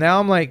weird. So now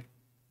I'm like,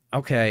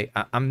 okay,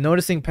 I'm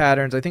noticing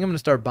patterns. I think I'm going to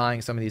start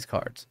buying some of these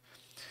cards.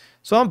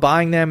 So I'm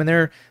buying them, and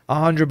they're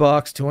 $100,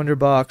 $200,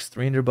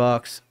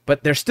 $300,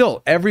 but they're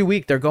still, every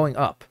week they're going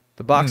up.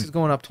 The box is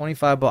going up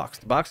 $25.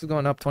 The box is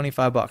going up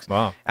 $25.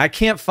 Wow. I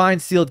can't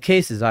find sealed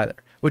cases either,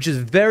 which is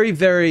very,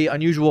 very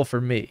unusual for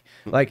me.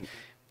 Like,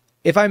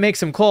 if I make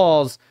some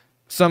calls,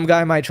 some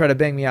guy might try to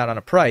bang me out on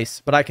a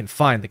price, but I can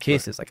find the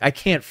cases. Like, I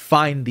can't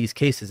find these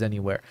cases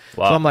anywhere.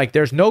 Wow. So I'm like,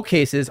 there's no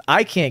cases.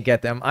 I can't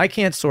get them. I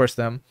can't source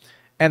them.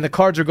 And the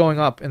cards are going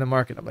up in the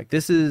market. I'm like,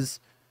 this is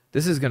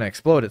going to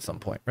explode at some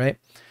point, right?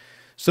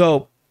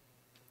 So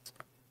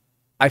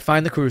I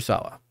find the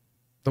Kurosawa.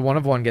 The 1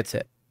 of 1 gets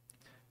hit.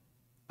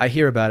 I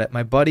hear about it.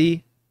 My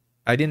buddy,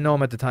 I didn't know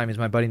him at the time. He's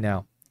my buddy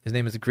now. His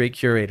name is a great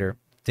curator,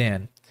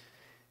 Dan.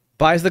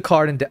 Buys the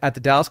card at the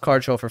Dallas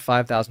Card Show for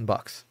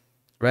 $5,000,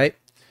 right?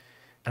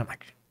 And I'm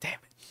like, damn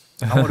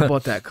it. I would have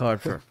bought that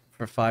card for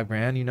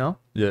 $5,000, you know?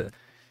 Yeah.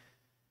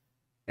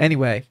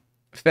 Anyway,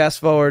 fast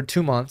forward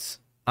 2 months.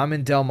 I'm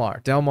in Del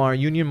Mar,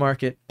 Union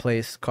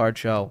Marketplace Card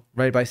Show,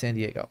 right by San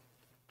Diego.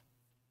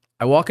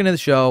 I walk into the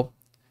show.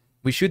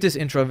 We shoot this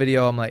intro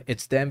video. I'm like,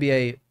 it's the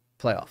NBA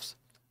playoffs.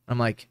 I'm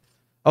like,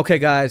 okay,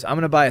 guys, I'm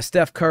going to buy a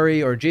Steph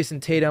Curry or Jason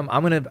Tatum.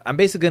 I'm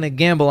basically going to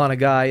gamble on a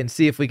guy and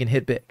see if we can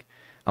hit big.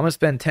 I'm going to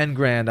spend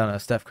 $10,000 on a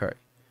Steph Curry,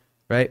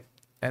 right?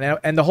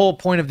 And the whole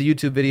point of the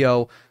YouTube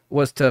video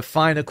was to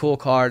find a cool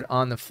card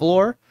on the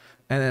floor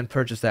and then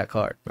purchase that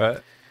card. Right.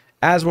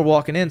 As we're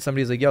walking in,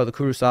 somebody's like, yo, the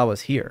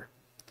Kurosawa's here.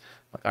 I'm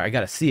like, all right, I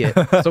got to see it.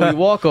 So we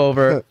walk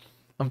over.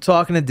 I'm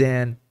talking to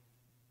Dan.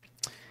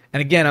 And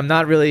again, I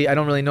don't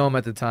really know him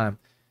at the time.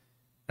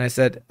 And I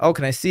said, oh,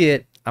 can I see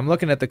it? I'm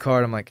looking at the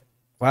card. I'm like,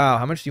 wow,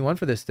 how much do you want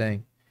for this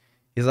thing?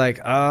 He's like,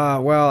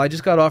 well, I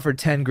just got offered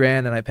 $10,000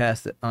 and I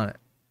passed it on it.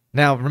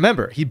 Now,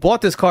 remember, he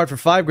bought this card for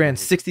 $5,000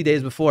 60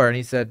 days before, and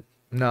he said,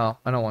 no,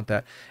 I don't want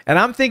that. And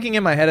I'm thinking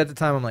in my head at the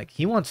time, I'm like,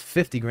 he wants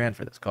 $50,000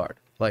 for this card.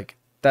 Like,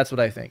 that's what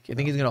I think. I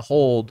think he's going to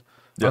hold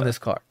on this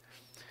card.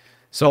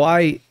 So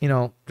I,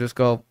 just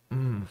go,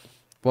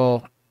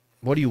 well,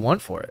 what do you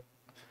want for it?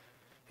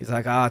 He's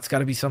like, it's got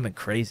to be something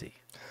crazy.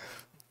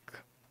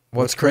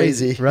 What's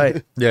crazy?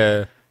 Right.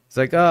 Yeah. It's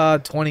like,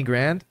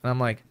 $20,000. And I'm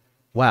like,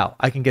 wow,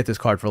 I can get this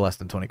card for less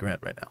than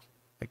 $20,000 right now.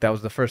 Like, that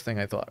was the first thing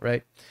I thought,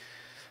 right?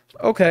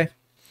 Okay.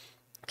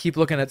 Keep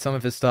looking at some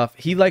of his stuff.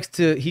 He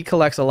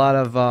collects a lot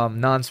of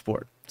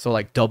non-sport. So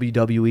like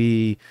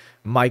WWE,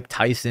 Mike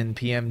Tyson,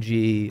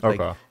 PMG,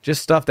 like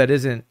just stuff that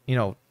isn't,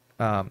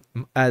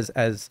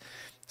 as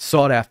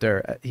sought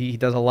after. He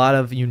does a lot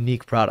of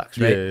unique products,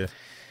 right? Yeah.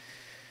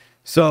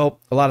 So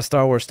a lot of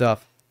Star Wars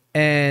stuff.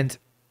 And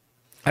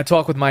I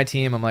talk with my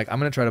team. I'm like, I'm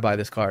going to try to buy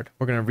this card.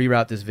 We're going to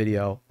reroute this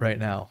video right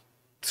now.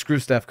 Screw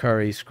Steph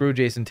Curry, screw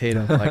Jason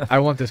Tatum. Like, I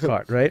want this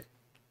card, right?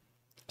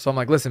 So I'm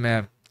like, listen,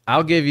 man,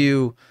 I'll give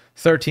you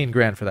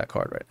 $13,000 for that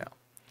card right now.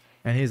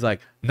 And he's like,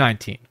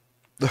 19.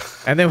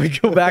 And then we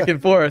go back and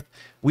forth.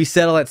 We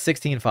settle at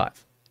 16.5,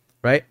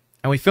 right?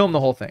 And we film the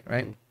whole thing,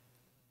 right?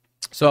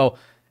 So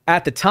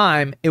at the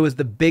time, it was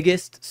the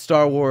biggest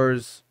Star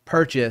Wars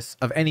purchase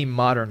of any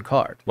modern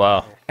card.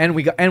 Wow. And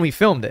we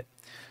filmed it.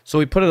 So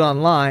we put it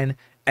online,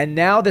 and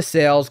now the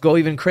sales go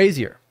even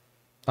crazier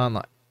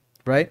online,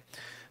 right?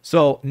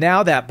 So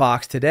now that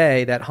box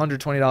today, that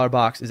 $120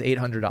 box is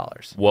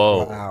 $800.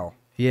 Whoa. Wow.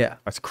 Yeah.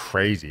 That's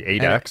crazy.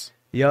 8x?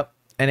 Yep.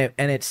 And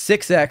it's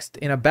 6x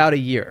in about a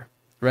year,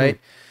 right?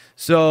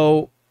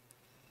 So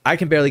I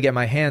can barely get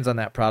my hands on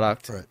that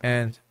product. Right.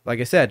 And like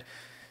I said,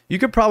 you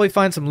could probably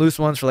find some loose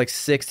ones for like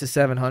 $600 to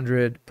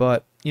 $700,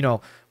 but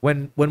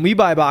when we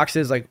buy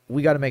boxes, like,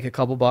 we got to make a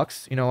couple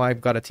bucks.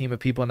 I've got a team of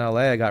people in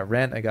LA. I got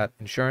rent, I got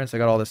insurance, I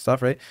got all this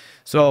stuff, right?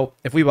 So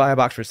if we buy a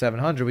box for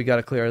 $700, we got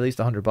to clear at least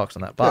 $100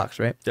 on that box,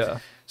 right? Yeah.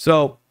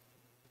 So,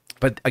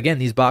 but again,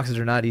 these boxes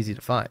are not easy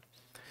to find.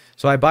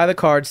 So I buy the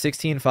card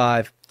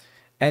 16.5,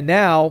 and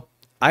now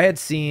I had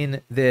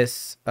seen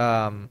this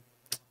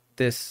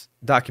this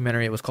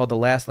documentary. It was called The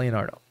Last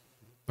Leonardo,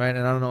 right?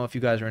 And I don't know if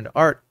you guys are into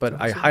art, but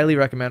I highly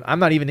recommend. I'm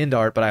not even into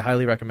art, but I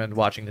highly recommend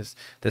watching this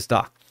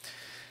doc.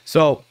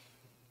 So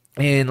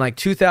in like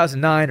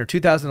 2009 or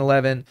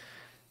 2011,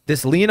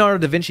 this Leonardo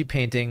da Vinci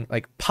painting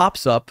like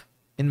pops up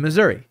in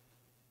Missouri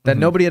that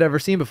nobody had ever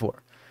seen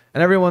before.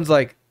 And everyone's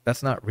like,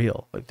 that's not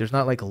real. Like, there's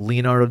not like a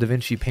Leonardo da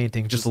Vinci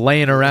painting just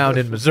laying around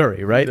in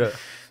Missouri, right? Yeah.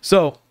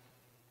 So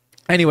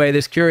anyway,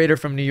 this curator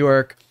from New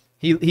York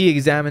He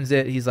examines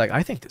it. He's like,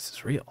 I think this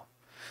is real.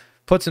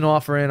 Puts an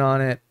offer in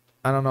on it.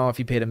 I don't know if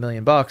he paid $1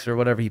 million or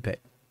whatever he paid.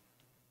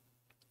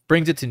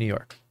 Brings it to New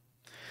York.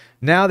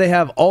 Now they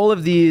have all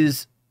of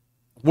these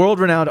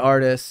world-renowned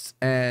artists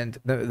and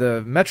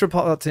the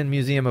Metropolitan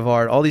Museum of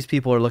Art. All these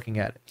people are looking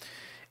at it.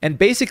 And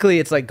basically,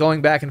 it's like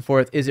going back and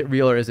forth. Is it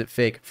real or is it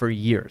fake for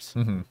years?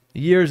 Mm-hmm.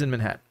 Years in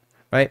Manhattan,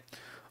 right?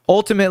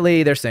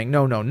 Ultimately, they're saying,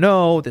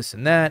 no, this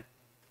and that.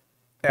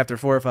 After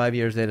 4 or 5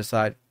 years, they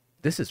decide,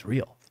 this is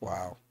real.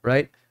 Wow.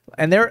 Right?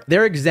 And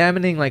they're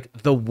examining like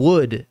the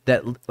wood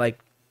that like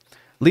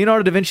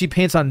Leonardo da Vinci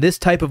paints on this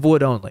type of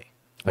wood only.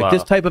 Like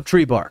this type of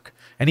tree bark.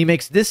 And he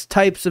makes this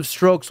types of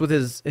strokes with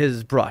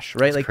his brush,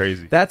 right? That's like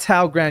crazy. That's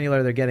how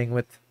granular they're getting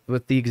with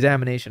the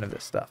examination of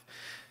this stuff.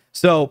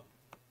 So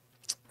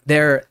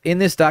they're in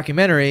this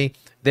documentary,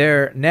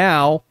 they're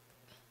now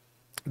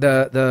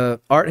the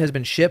art has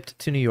been shipped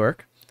to New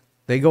York.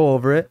 They go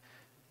over it.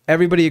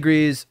 Everybody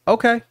agrees,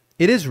 okay,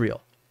 it is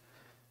real.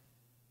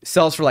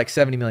 Sells for like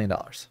 $70 million.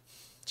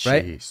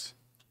 Right? Jeez.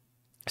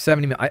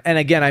 70 million. And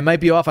again, I might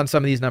be off on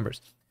some of these numbers.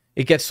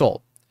 It gets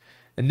sold.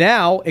 And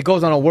now it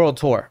goes on a world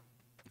tour.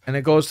 And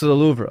it goes to the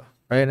Louvre,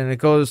 right? And it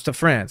goes to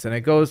France, and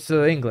it goes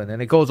to England,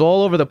 and it goes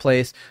all over the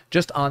place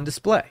just on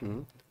display,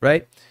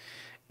 right?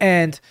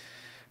 And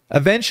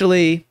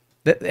eventually,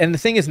 and the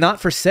thing is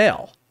not for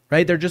sale,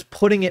 right? They're just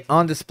putting it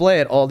on display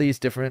at all these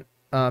different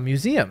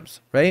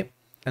museums, right?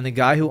 And the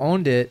guy who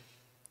owned it,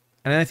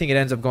 and I think it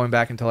ends up going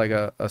back into like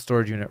a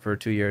storage unit for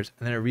 2 years,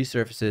 and then it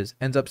resurfaces,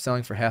 ends up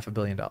selling for $500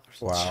 million. Wow.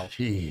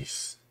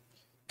 Jeez.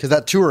 Because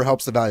that tour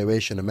helps the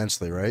valuation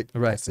immensely, right?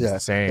 Right. Yeah.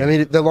 Insane. I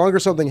mean, the longer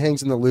something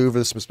hangs in the Louvre,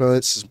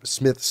 the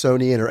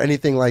Smithsonian, or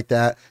anything like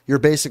that, you're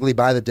basically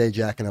by the day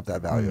jacking up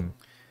that value.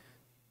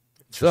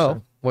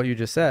 So, what you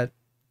just said,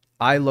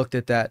 I looked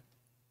at that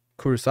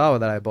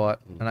Kurosawa that I bought,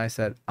 and I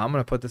said, I'm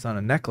going to put this on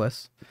a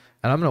necklace,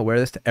 and I'm going to wear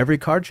this to every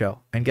card show.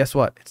 And guess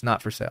what? It's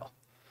not for sale.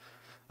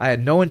 I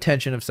had no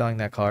intention of selling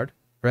that card,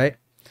 right?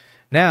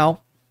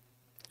 Now,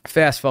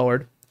 fast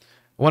forward,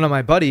 one of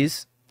my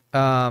buddies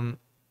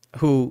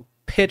who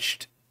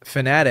pitched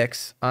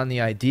Fanatics on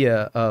the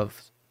idea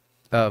of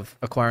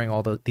acquiring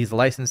all these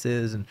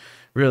licenses and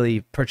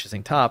really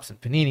purchasing Topps and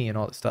Panini and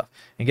all this stuff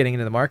and getting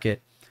into the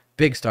market,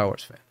 big Star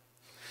Wars fan.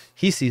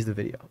 He sees the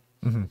video,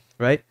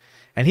 right?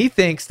 And he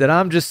thinks that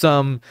I'm just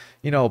some,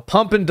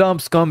 pump and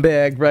dump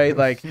scumbag, right?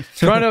 Like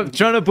trying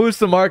to boost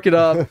the market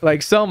up,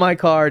 like sell my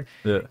card.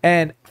 Yeah.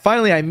 And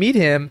finally I meet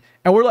him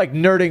and we're like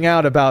nerding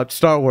out about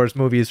Star Wars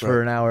movies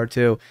for an hour or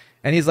two.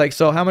 And he's like,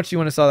 so how much do you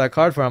want to sell that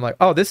card for? I'm like,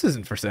 oh, this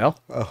isn't for sale.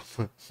 Oh.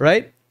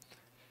 Right?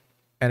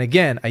 And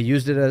again, I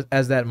used it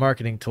as that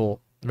marketing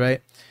tool,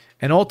 right?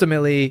 And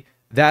ultimately,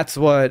 that's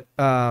what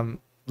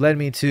led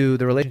me to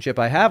the relationship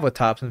I have with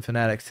Topps and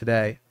Fanatics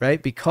today,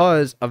 right?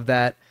 Because of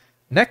that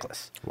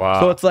necklace. Wow.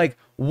 So it's like,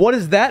 what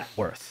is that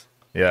worth?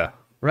 Yeah.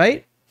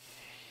 Right?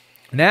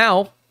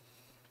 Now,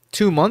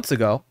 2 months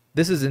ago,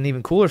 this is an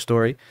even cooler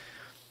story.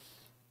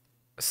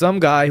 Some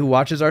guy who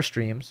watches our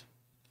streams,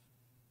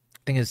 I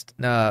think is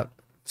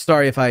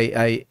sorry if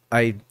I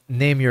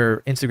name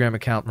your Instagram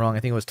account wrong. I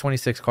think it was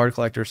 26 Card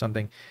Collector or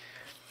something.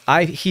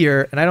 I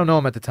hear, and I don't know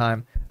him at the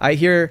time, I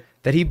hear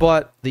that he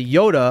bought the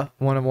Yoda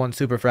 1-of-1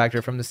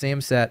 Superfractor from the same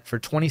set for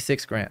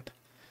 26 grand.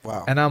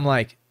 Wow. And I'm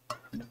like,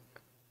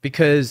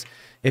 because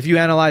if you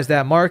analyze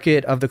that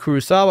market of the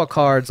Kurosawa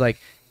cards, like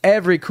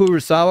every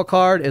Kurosawa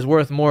card is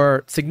worth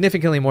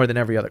significantly more than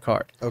every other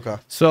card. Okay.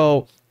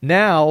 So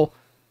now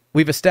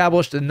we've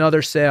established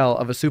another sale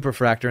of a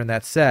Superfractor in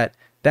that set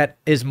that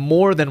is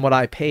more than what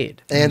I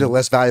paid. And a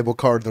less valuable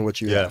card than what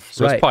you have.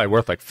 So it's probably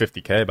worth like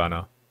 $50K by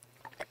now.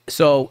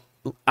 So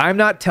I'm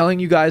not telling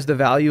you guys the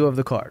value of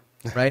the card,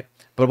 right?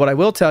 But what I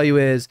will tell you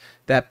is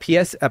that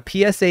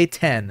a PSA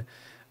 10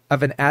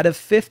 of an out of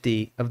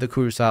 50 of the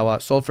Kurosawa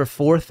sold for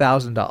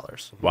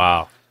 $4,000.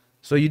 Wow.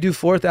 So you do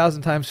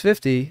 4,000 times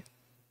 50.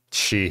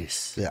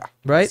 Jeez. Yeah.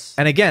 Right?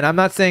 And again, I'm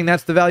not saying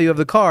that's the value of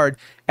the card.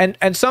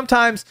 And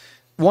sometimes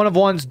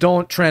one-of-ones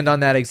don't trend on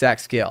that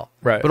exact scale.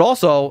 Right. But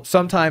also,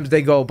 sometimes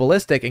they go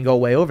ballistic and go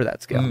way over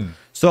that scale.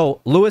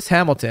 So Lewis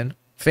Hamilton,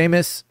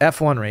 famous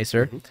F1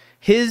 racer,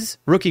 his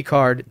rookie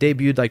card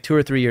debuted like 2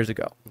 or 3 years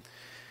ago.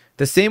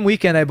 The same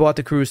weekend I bought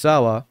the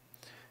Kurosawa,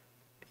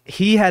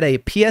 he had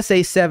a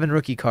PSA 7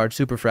 rookie card,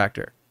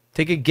 Superfractor.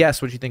 Take a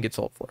guess what you think it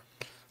sold for.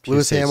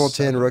 Lewis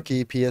Hamilton,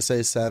 rookie,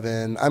 PSA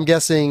 7. I'm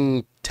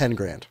guessing 10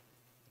 grand.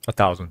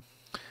 1,000.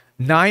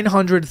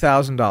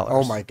 $900,000.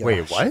 Oh my gosh.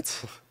 Wait,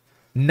 what?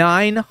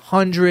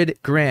 900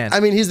 grand. I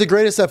mean, he's the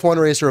greatest F1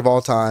 racer of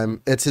all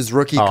time. It's his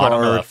rookie card. I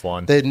don't know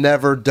F1. They'd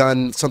never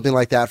done something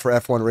like that for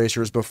F1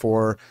 racers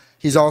before.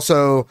 He's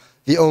also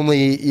the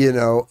only,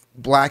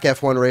 black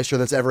F1 racer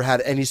that's ever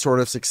had any sort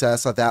of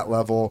success at that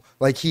level.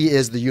 Like, he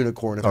is the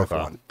unicorn of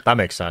F1. That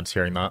makes sense,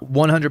 hearing that.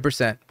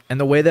 100%. And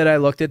the way that I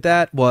looked at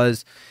that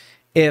was,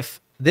 if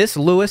this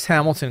Lewis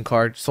Hamilton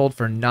card sold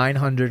for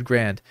 900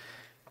 grand,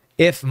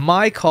 if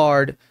my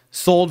card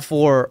sold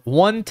for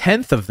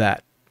 1/10 of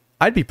that,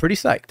 I'd be pretty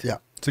psyched. Yeah.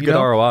 It's a good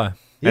ROI.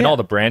 Yeah. And all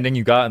the branding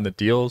you got and the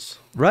deals.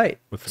 Right.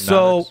 With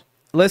So,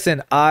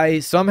 listen, I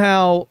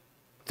somehow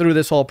through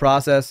this whole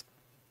process,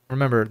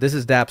 remember, this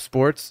is Dappz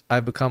Sports.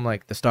 I've become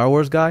like the Star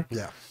Wars guy.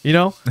 Yeah. You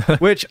know,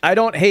 which I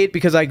don't hate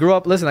because I grew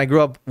up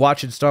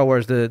watching Star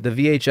Wars. The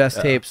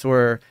VHS tapes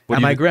were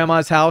at my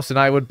grandma's house, and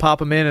I would pop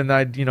them in, and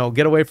I'd,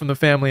 get away from the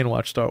family and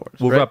watch Star Wars.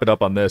 We'll wrap it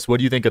up on this. What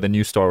do you think of the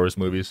new Star Wars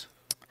movies?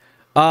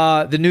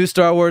 The new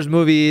Star Wars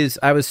movies,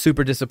 I was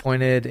super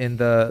disappointed in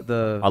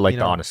the I like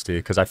the honesty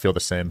because I feel the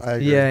same. I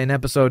agree. Yeah, in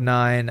episode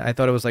 9, I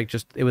thought it was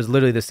it was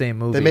literally the same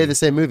movie. They made the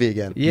same movie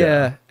again.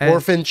 Yeah.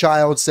 Orphan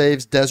child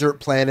saves desert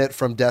planet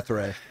from death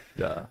ray.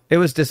 Yeah. It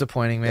was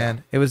disappointing, man.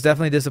 Yeah. It was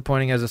definitely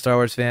disappointing as a Star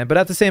Wars fan. But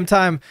at the same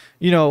time,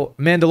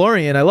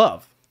 Mandalorian I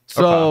love.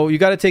 So you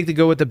got to take the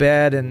good with the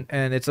bad, and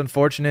it's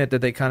unfortunate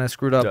that they kind of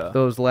screwed up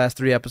those last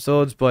 3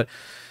 episodes, but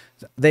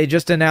they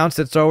just announced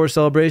at Star Wars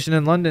Celebration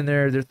in London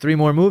there are 3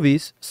 more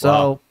movies.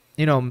 So,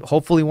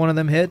 hopefully one of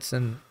them hits,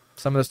 and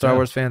some of the Star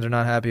Wars fans are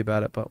not happy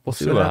about it, but we'll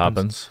see what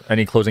happens.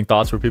 Any closing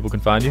thoughts where people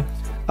can find you?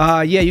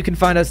 Yeah, you can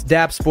find us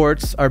Dappz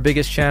Sports. Our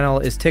biggest channel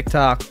is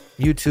TikTok,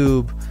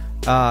 YouTube,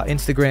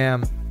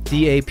 Instagram,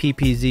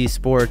 DAPPZ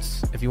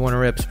Sports. If you want to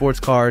rip sports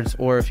cards,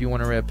 or if you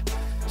want to rip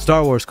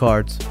Star Wars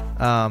cards,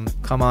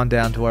 come on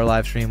down to our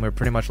live stream. We're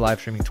pretty much live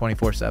streaming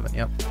 24/7.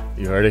 Yep.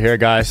 You heard it here,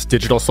 guys.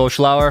 Digital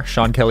Social Hour.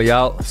 Sean Kelly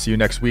out. See you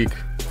next week.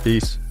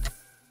 Peace.